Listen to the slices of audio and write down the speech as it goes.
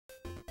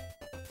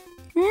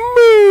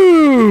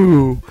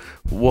Moo!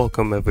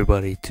 Welcome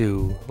everybody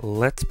to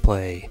Let's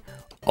Play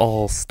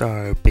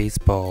All-Star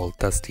Baseball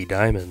Dusty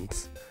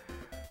Diamonds.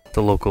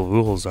 The local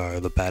rules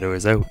are the batter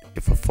is out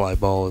if a fly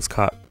ball is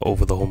caught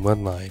over the home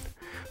run line.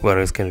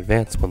 Runners can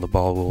advance when the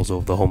ball rolls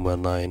over the home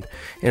run line,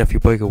 and if you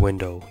break a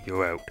window,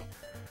 you're out.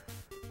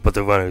 But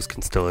the runners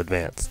can still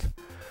advance.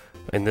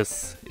 And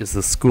this is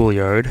the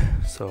schoolyard,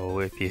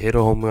 so if you hit a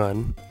home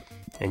run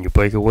and you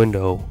break a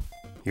window,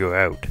 you're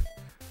out.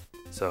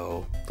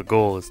 So the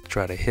goal is to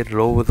try to hit it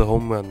over the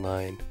home run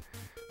line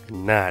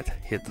and not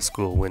hit the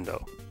school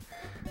window.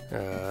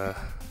 Let's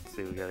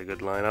see, we got a good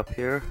lineup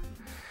here.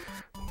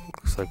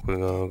 Looks like we're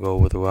gonna go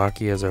with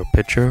Rocky as our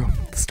pitcher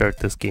to start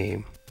this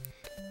game.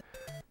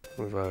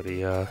 We've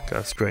already got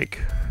a strike.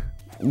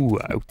 Ooh,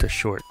 out to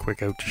short,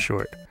 quick out to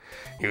short.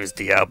 Here's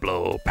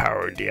Diablo,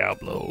 power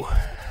Diablo.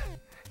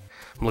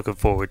 I'm looking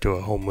forward to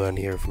a home run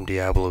here from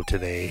Diablo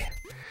today.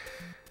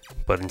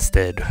 But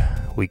instead,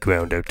 we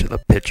ground out to the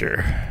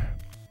pitcher.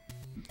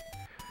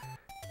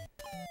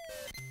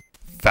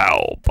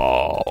 Foul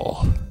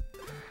ball.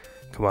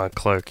 Come on,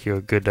 Clark, you're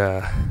a good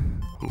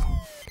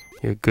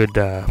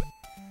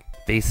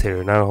base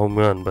hitter, not a home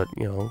run, but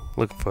you know,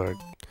 looking for at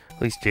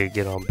least you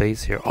get on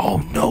base here. Oh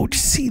no, did you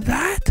see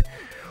that?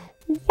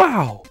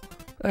 Wow,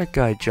 that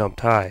guy jumped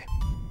high.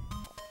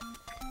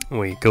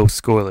 We go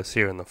scoreless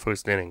here in the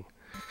first inning.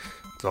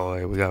 It's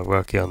alright, we got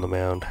Rocky on the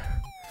mound.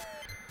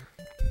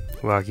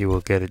 Rocky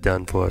will get it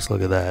done for us.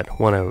 Look at that,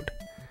 1 out.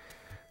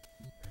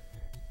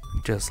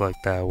 Just like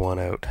that, 1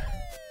 out.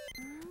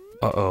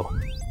 Uh-oh,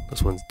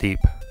 this one's deep.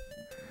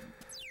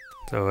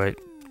 It's alright.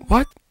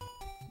 What?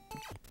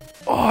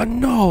 Oh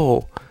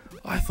no!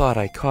 I thought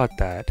I caught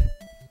that.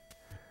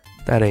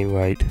 That ain't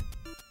right.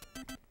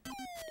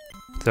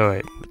 It's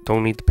alright,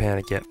 don't need to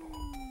panic yet.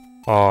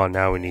 Oh,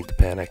 now we need to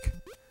panic.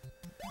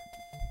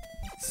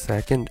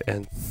 Second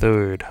and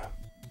third.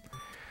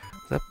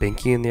 Is that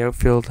Binky in the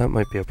outfield? That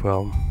might be a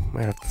problem.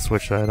 Might have to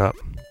switch that up.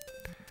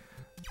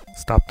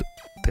 Stop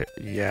the...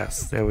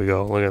 yes, there we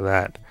go. Look at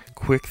that.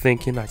 Quick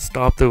thinking. I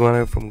stopped the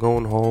runner from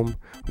going home.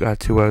 We got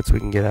 2 outs. We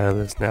can get out of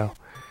this now.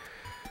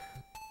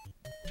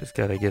 Just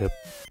gotta get a...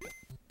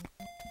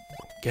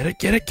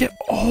 Get it!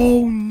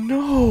 Oh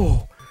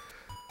no!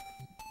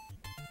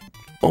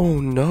 Oh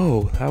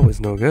no, that was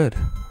no good.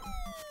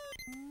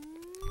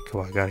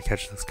 Come on, gotta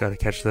catch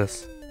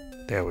this.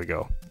 There we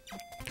go.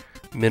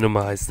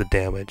 Minimize the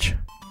damage.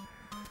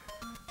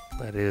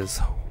 That is,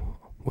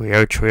 we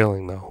are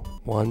trailing though,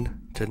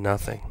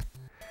 1-0.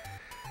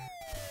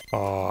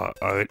 Oh,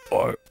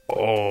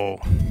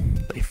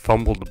 they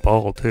fumbled the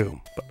ball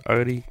too, but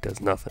Artie does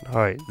nothing.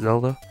 Alright,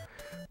 Zelda,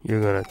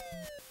 you're gonna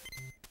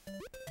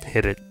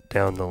hit it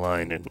down the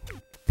line and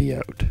be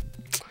out.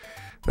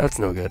 That's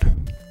no good.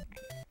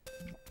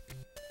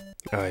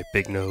 Alright,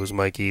 big nose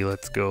Mikey,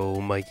 let's go.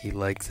 Mikey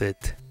likes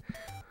it.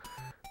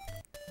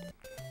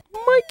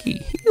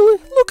 Mikey,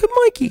 look at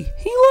Mikey,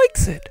 he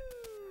likes it.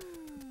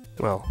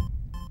 Well,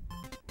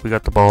 we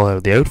got the ball out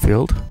of the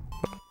outfield.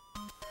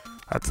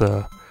 That's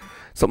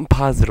something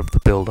positive to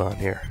build on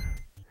here.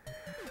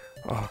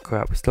 Oh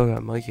crap, we still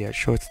got Mikey at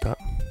shortstop.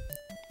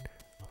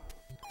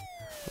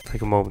 I'll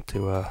take a moment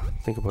to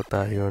think about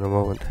that here in a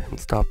moment and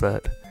stop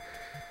that.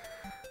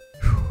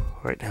 Whew.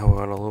 Right now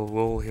we're on a little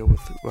roll here with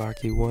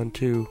Rocky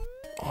 1-2.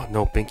 Oh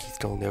no, Binky's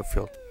still in the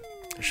outfield.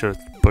 I should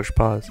have pushed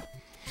pause.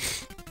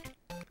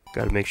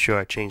 Gotta make sure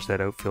I change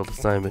that outfield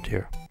assignment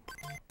here.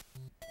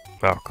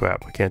 Oh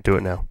crap, I can't do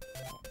it now.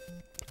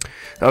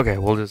 Okay,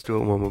 we'll just do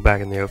it when we're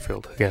back in the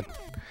outfield again.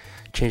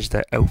 Change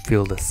that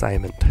outfield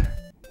assignment.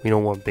 We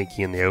don't want Binky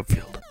in the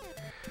outfield.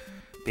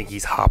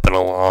 Binky's hopping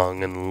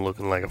along and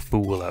looking like a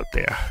fool out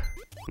there.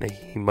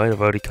 He might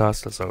have already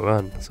cost us a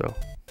run, so.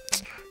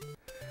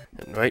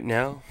 And right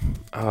now,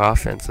 our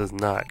offense is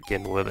not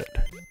getting with it.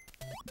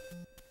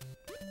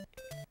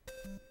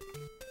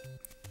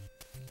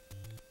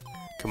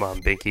 Come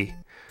on, Binky.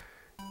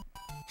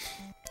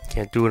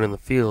 Can't do it in the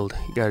field.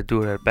 You gotta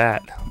do it at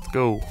bat. Let's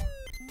go.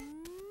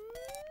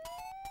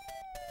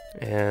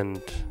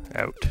 And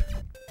out.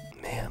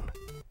 Man.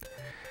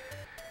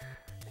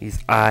 These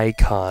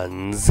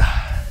icons,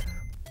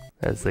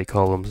 as they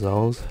call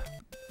themselves,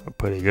 are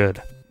pretty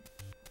good.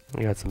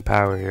 We got some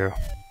power here.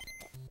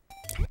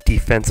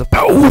 Defensive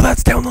power. Oh,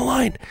 that's down the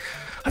line.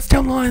 That's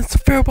down the line. It's a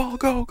fair ball.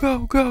 Go,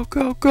 go, go,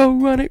 go, go.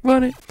 Run it,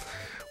 run it.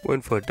 We're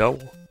in for a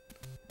double.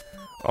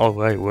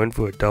 Alright, we're in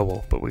for a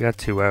double, but we got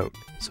 2 out,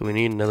 so we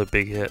need another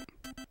big hit.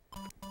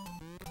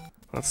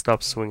 Let's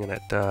stop swinging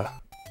at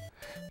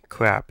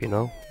crap, you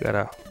know?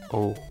 Gotta,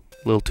 a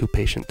little too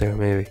patient there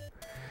maybe.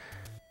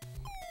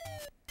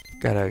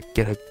 Gotta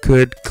get a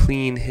good,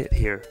 clean hit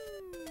here.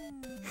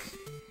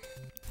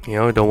 You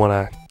know, don't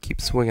wanna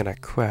keep swinging at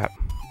crap.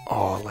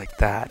 Oh, like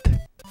that.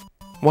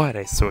 Why'd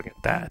I swing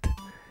at that?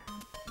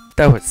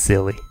 That was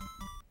silly.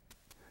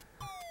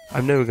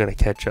 I'm never gonna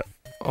catch up.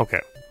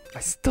 Okay. I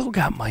still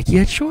got Mikey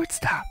at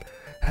shortstop.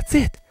 That's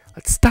it.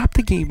 Let's stop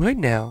the game right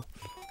now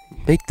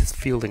and make this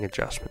fielding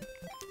adjustment.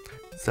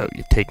 So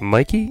you take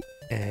Mikey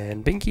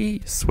and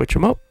Binky, switch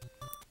them up.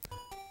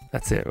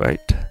 That's it, right?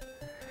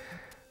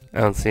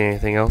 I don't see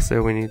anything else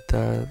there we need,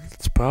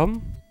 that's a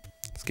problem.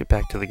 Let's get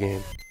back to the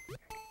game.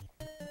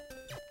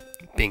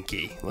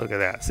 Binky, look at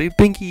that. See,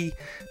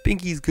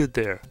 Binky's good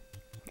there.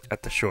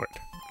 At the short.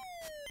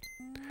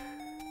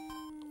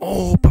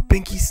 Oh, but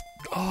Binky's,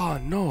 oh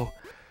no.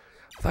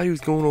 I thought he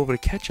was going over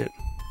to catch it.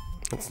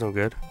 That's no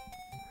good.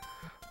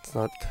 Let's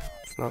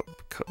not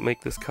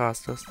make this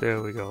cost us.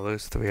 There we go,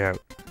 there's 3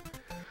 out.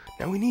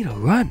 Now we need a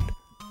run.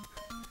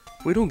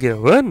 If we don't get a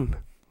run,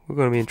 we're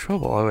going to be in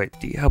trouble. Alright,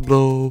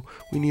 Diablo,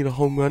 we need a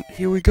home run.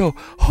 Here we go.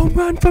 Home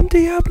run from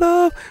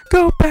Diablo.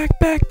 Go back,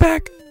 back,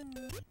 back.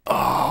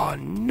 Oh,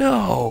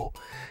 no.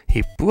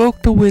 He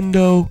broke the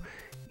window.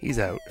 He's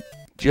out.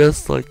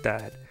 Just like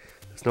that.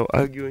 There's no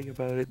arguing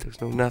about it.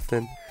 There's no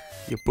nothing.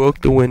 You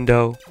broke the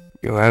window.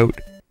 You're out.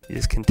 You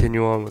just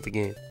continue on with the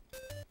game.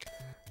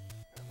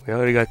 We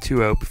already got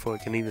 2 out before I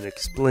can even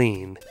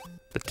explain.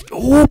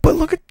 Oh, but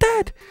look at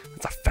that.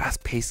 It's a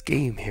fast-paced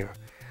game here.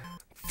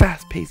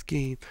 Fast-paced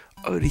game.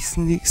 Already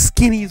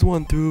Skinny's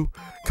one through.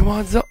 Come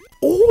on, Zelda.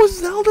 Oh,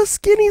 Zelda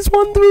Skinny's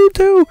one through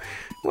too.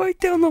 Right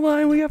down the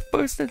line, we have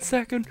first and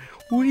second.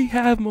 We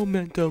have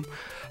momentum.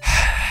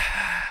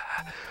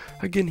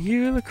 I can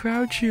hear the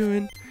crowd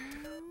cheering.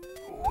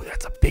 Ooh,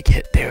 that's a big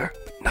hit there.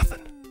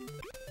 Nothing.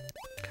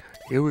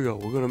 Here we go.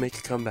 We're going to make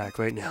a comeback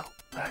right now.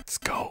 Let's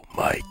go,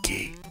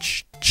 Mikey.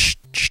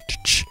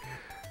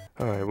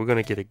 Alright, we're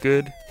going to get a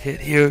good hit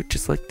here,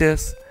 just like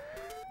this.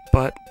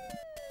 But,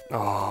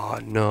 oh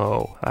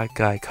no. That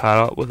guy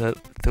caught up with a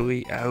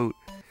 3 out.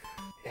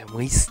 And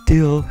we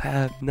still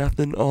have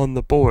nothing on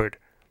the board.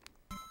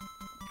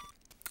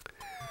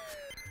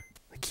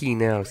 The key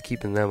now is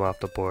keeping them off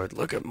the board.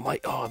 Look at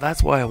Mike. Oh,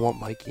 that's why I want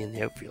Mikey in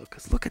the outfield.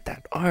 Because look at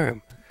that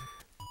arm.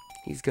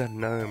 He's got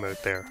an arm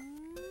out there.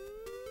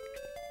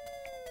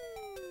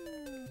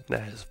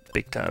 That is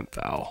big time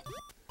foul.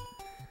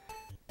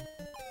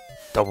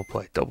 Double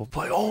play, double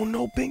play. Oh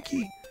no,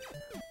 Binky.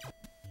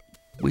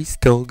 We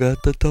still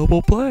got the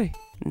double play.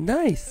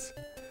 Nice.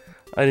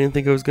 I didn't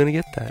think I was going to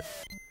get that.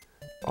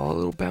 Oh,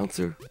 little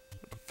bouncer.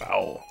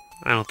 Foul.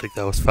 I don't think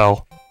that was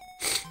foul.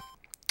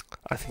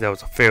 I think that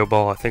was a fair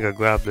ball. I think I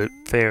grabbed it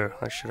fair.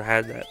 I should have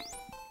had that.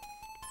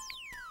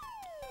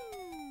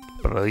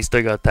 But at least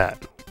I got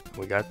that.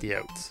 We got the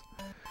outs.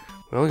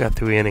 We only got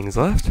 3 innings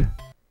left.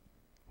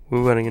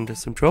 We're running into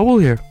some trouble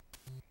here.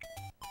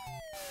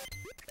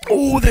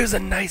 Oh, there's a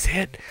nice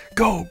hit.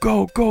 Go,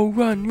 go, go.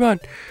 Run, run.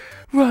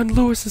 Run,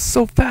 Lewis is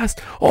so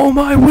fast. Oh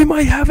my, we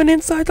might have an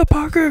inside the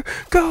Parker.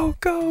 Go,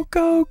 go,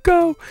 go,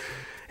 go.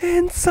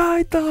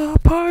 Inside the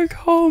park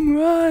home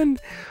run.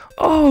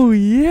 Oh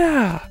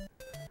yeah.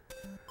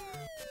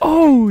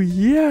 Oh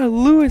yeah,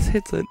 Lewis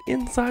hits an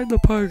inside the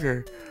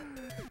Parker.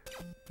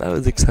 That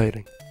was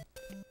exciting.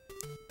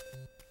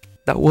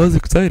 That was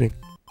exciting.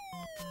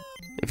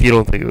 If you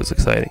don't think it was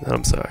exciting, then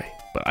I'm sorry.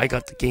 But I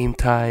got the game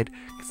tied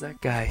because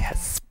that guy has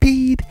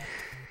speed.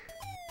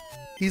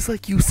 He's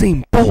like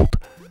Usain Bolt.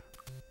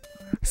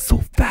 So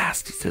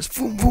fast. He says,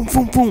 boom, boom,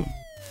 boom, boom.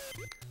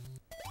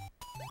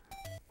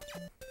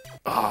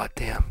 Oh,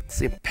 damn.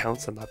 See him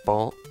pounce on that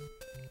ball.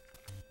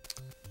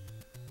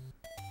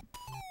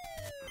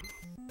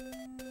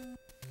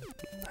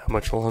 How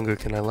much longer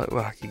can I let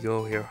Rocky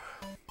go here?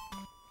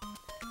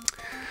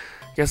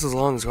 Guess as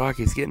long as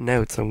Rocky's getting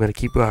out, so I'm going to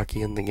keep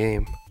Rocky in the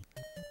game.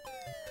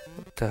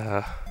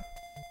 But,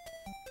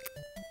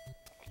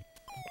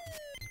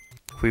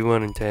 if we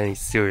run into any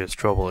serious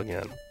trouble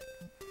again,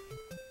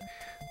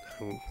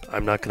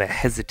 I'm not going to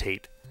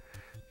hesitate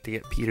to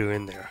get Peter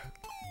in there.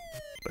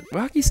 But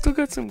Rocky's still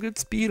got some good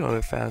speed on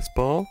her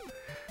fastball.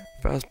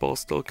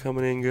 Fastball's still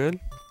coming in good.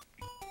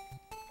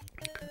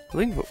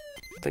 I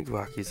think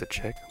Rocky's a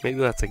chick. Maybe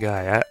that's a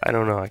guy. I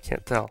don't know. I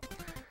can't tell.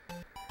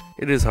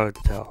 It is hard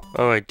to tell.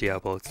 Alright,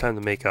 Diablo. It's time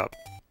to make up.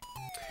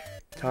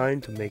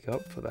 Time to make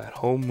up for that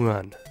home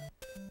run.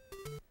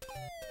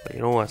 But you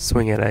don't want to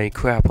swing at any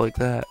crap like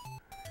that.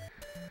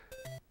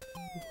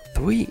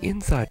 3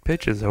 inside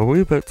pitches. Are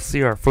we about to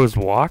see our first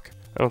walk?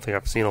 I don't think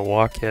I've seen a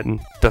walk yet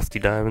in Dusty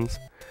Diamonds.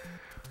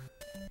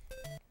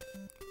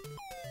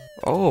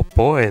 Oh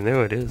boy, and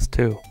there it is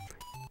too.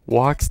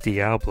 Walks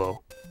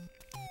Diablo.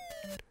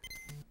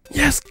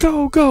 Yes,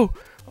 go, go!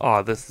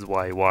 Oh, this is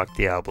why he walked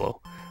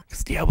Diablo.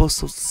 Because Diablo's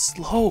so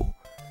slow.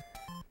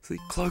 See,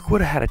 Clark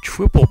would have had a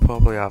triple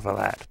probably off of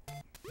that.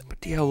 But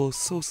Diablo's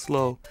so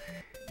slow,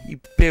 he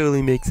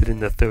barely makes it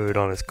into third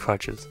on his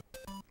crutches.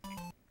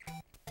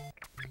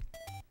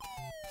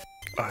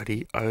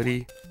 Artie.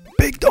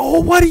 Big, oh,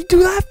 what'd he do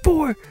that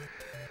for?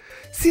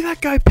 See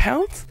that guy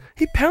pounce?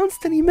 He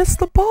pounced and he missed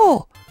the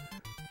ball.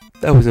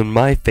 That was in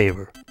my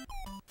favor.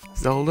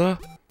 Zelda.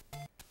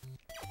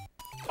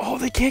 Oh,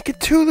 they can't get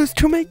 2. There's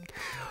too many.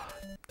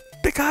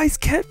 The guys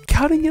kept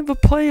cutting the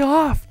play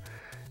off.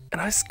 And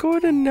I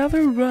scored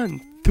another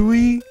run.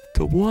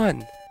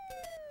 3-1.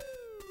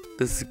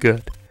 This is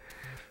good.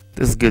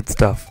 This is good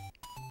stuff.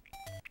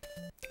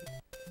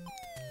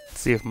 Let's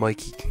see if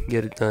Mikey can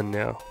get it done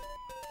now.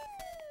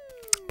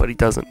 But he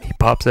doesn't. He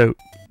pops out.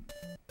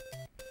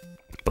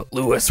 But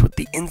Lewis with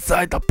the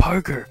inside the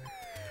Parker.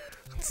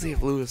 Let's see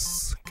if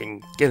Lewis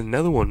can get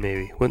another one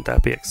maybe. Wouldn't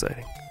that be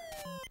exciting?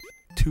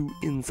 2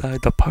 inside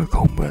the park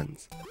home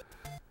runs.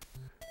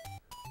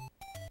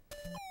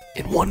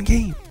 In one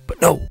game.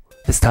 But no,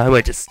 this time I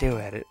just stare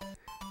at it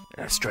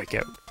and I strike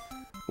out.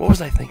 What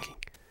was I thinking?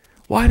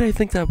 Why did I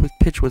think that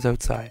pitch was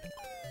outside?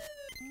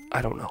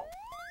 I don't know.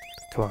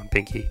 Come on,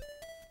 Binky.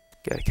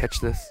 Gotta catch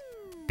this.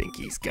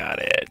 Binky's got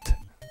it.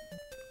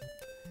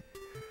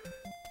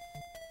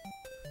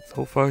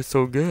 So far,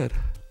 so good.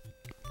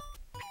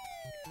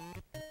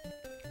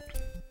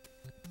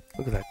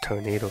 Look at that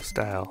tornado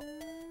style.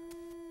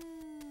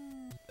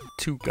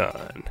 2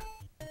 gone.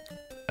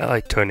 I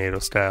like tornado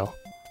style.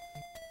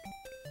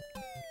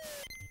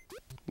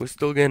 We're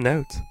still getting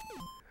outs.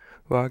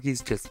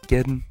 Rocky's just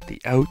getting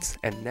the outs,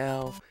 and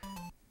now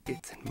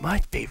it's in my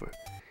favor.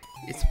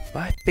 It's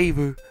my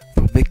favor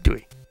for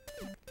victory.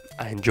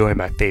 I enjoy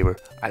my favor.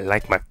 I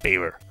like my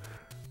favor.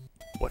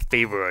 What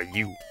favor are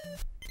you?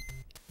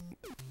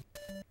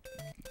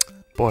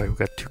 Boy, we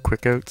got 2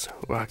 quick outs.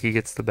 Rocky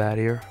gets the bat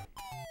here.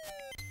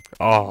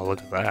 Oh, look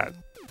at that.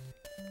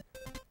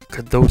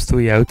 Could those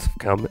 3 outs have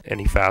come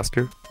any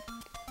faster?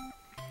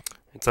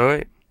 It's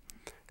alright.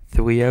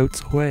 3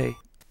 outs away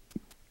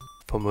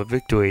from a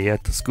victory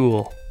at the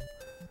school.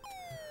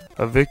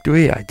 A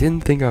victory I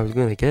didn't think I was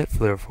going to get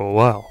there for a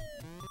while.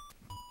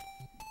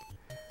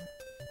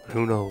 But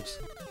who knows?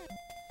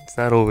 It's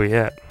not over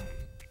yet.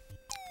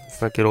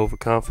 Let's not get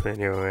overconfident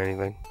here or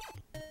anything.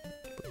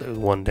 But there's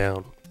 1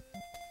 down.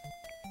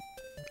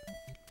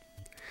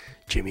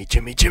 Jimmy!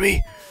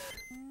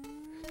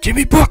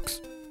 Jimmy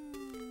Brooks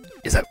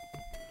is out.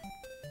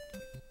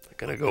 I'm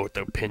gonna go with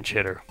the pinch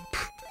hitter.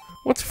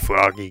 What's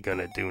Froggy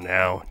gonna do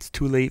now? It's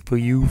too late for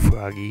you,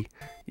 Froggy.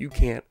 You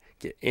can't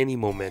get any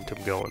momentum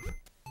going.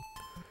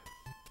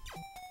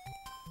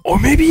 Or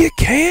maybe you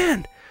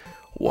can!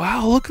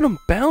 Wow, look at him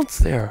bounce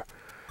there.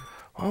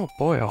 Oh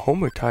boy, a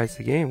homer ties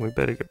the game. We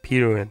better get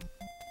Peter in.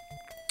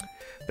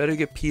 Better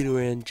get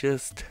Peter in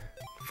just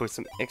for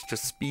some extra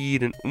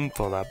speed and oomph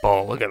on that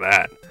ball. Look at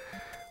that.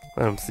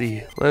 Let him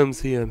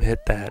see him hit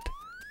that.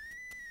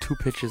 2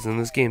 pitches and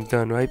this game's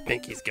done, right?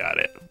 Binky's got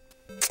it.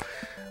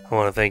 I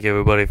want to thank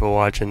everybody for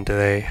watching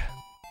today.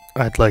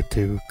 I'd like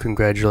to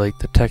congratulate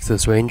the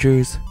Texas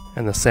Rangers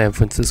and the San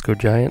Francisco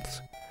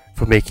Giants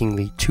for making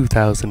the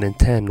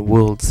 2010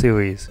 World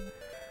Series.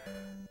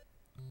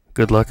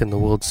 Good luck in the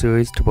World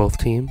Series to both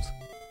teams.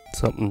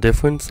 Something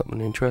different, something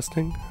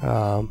interesting.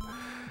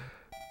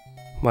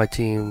 My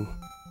team,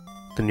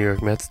 the New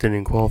York Mets,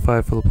 didn't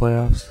qualify for the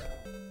playoffs.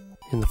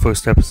 In the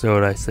first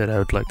episode, I said I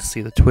would like to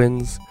see the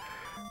Twins.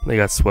 They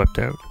got swept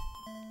out.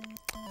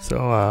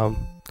 So,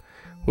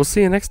 we'll see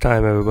you next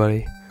time,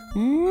 everybody.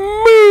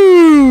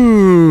 Moo!